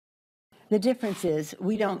The difference is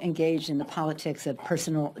we don't engage in the politics of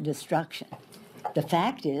personal destruction. The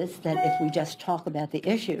fact is that if we just talk about the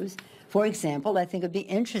issues, for example, I think it would be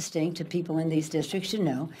interesting to people in these districts to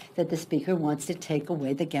know that the Speaker wants to take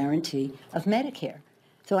away the guarantee of Medicare.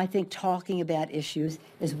 So I think talking about issues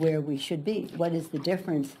is where we should be. What is the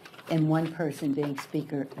difference in one person being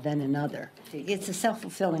Speaker than another? It's a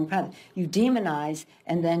self-fulfilling prophecy. You demonize,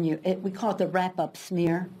 and then we call it the wrap-up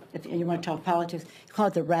smear. If you want to talk politics, you call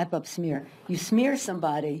it the wrap-up smear. You smear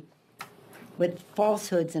somebody with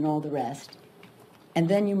falsehoods and all the rest, and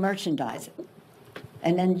then you merchandise it.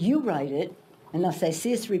 And then you write it, and they'll say,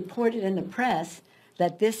 see, it's reported in the press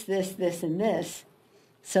that this, and this.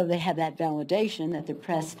 So they have that validation that the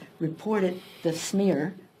press reported the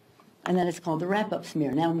smear, and then it's called the wrap-up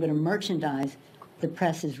smear. Now I'm going to merchandise the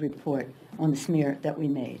press's report on the smear that we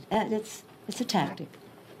made. And it's a tactic,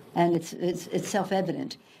 and it's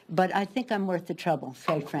self-evident. But I think I'm worth the trouble,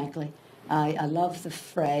 quite frankly. I love the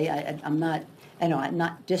fray. I'm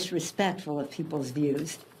not disrespectful of people's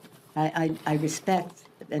views. I respect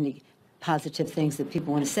any positive things that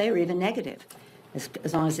people want to say, or even negative,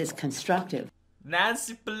 as long as it's constructive.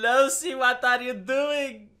 Nancy Pelosi, what are you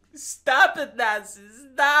doing? Stop it, Nancy.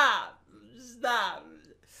 Stop. Stop.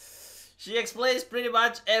 She explains pretty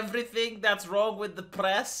much everything that's wrong with the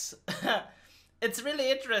press. It's really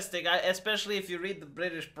interesting, especially if you read the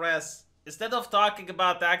British press. Instead of talking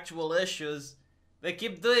about actual issues, they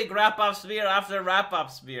keep doing wrap-up smear after wrap-up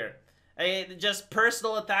smear. Just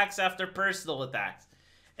personal attacks after personal attacks.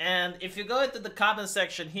 And if you go into the comment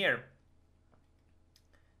section here,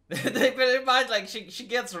 they pretty much, like, she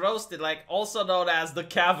gets roasted, like, also known as the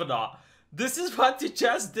Kavanaugh. This is what you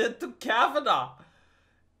just did to Kavanaugh.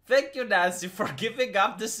 Thank you, Nancy, for giving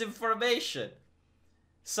up this information.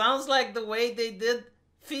 Sounds like the way they did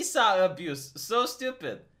FISA abuse. So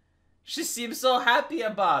stupid. She seems so happy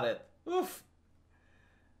about it. Oof.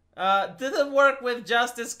 Didn't work with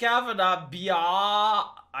Justice Kavanaugh.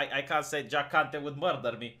 I can't say Jack Kante would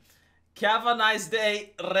murder me. Kavanaugh's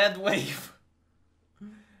day, red wave.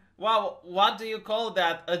 Wow, what do you call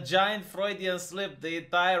that? A giant Freudian slip, the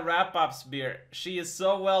entire wrap-up smear. She is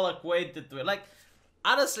so well acquainted to it. Like,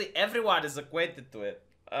 honestly, everyone is acquainted to it.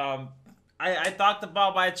 I talked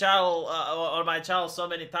about my channel, on my channel so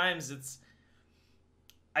many times,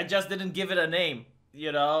 I just didn't give it a name,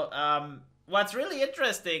 you know? What's really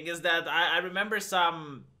interesting is that I remember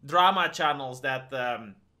some drama channels that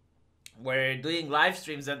were doing live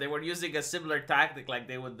streams, and they were using a similar tactic, like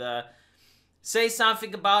they would say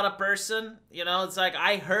something about a person, you know, it's like,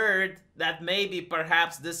 I heard that maybe,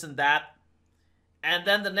 perhaps, this and that. And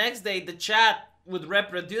then the next day, the chat would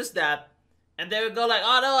reproduce that. And they would go like,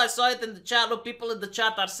 oh no, I saw it in the chat. Look, people in the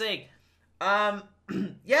chat are saying.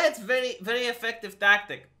 Yeah, it's very, very effective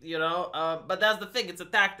tactic, you know. But that's the thing, it's a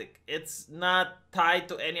tactic. It's not tied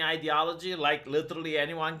to any ideology, like literally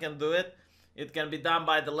anyone can do it. It can be done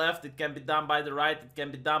by the left, it can be done by the right, it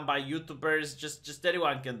can be done by YouTubers, just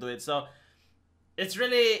anyone can do it. So it's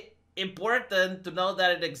really important to know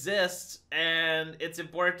that it exists, and it's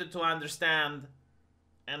important to understand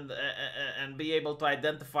and be able to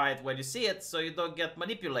identify it when you see it, so you don't get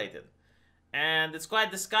manipulated. And it's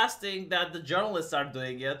quite disgusting that the journalists are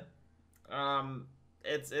doing it.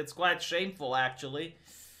 It's quite shameful, actually,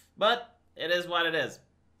 but it is what it is.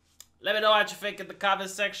 Let me know what you think in the comment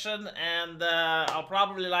section, and I'll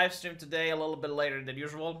probably live stream today a little bit later than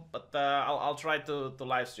usual, but I'll try to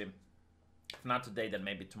live stream. If not today, then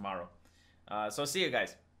maybe tomorrow. So see you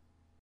guys.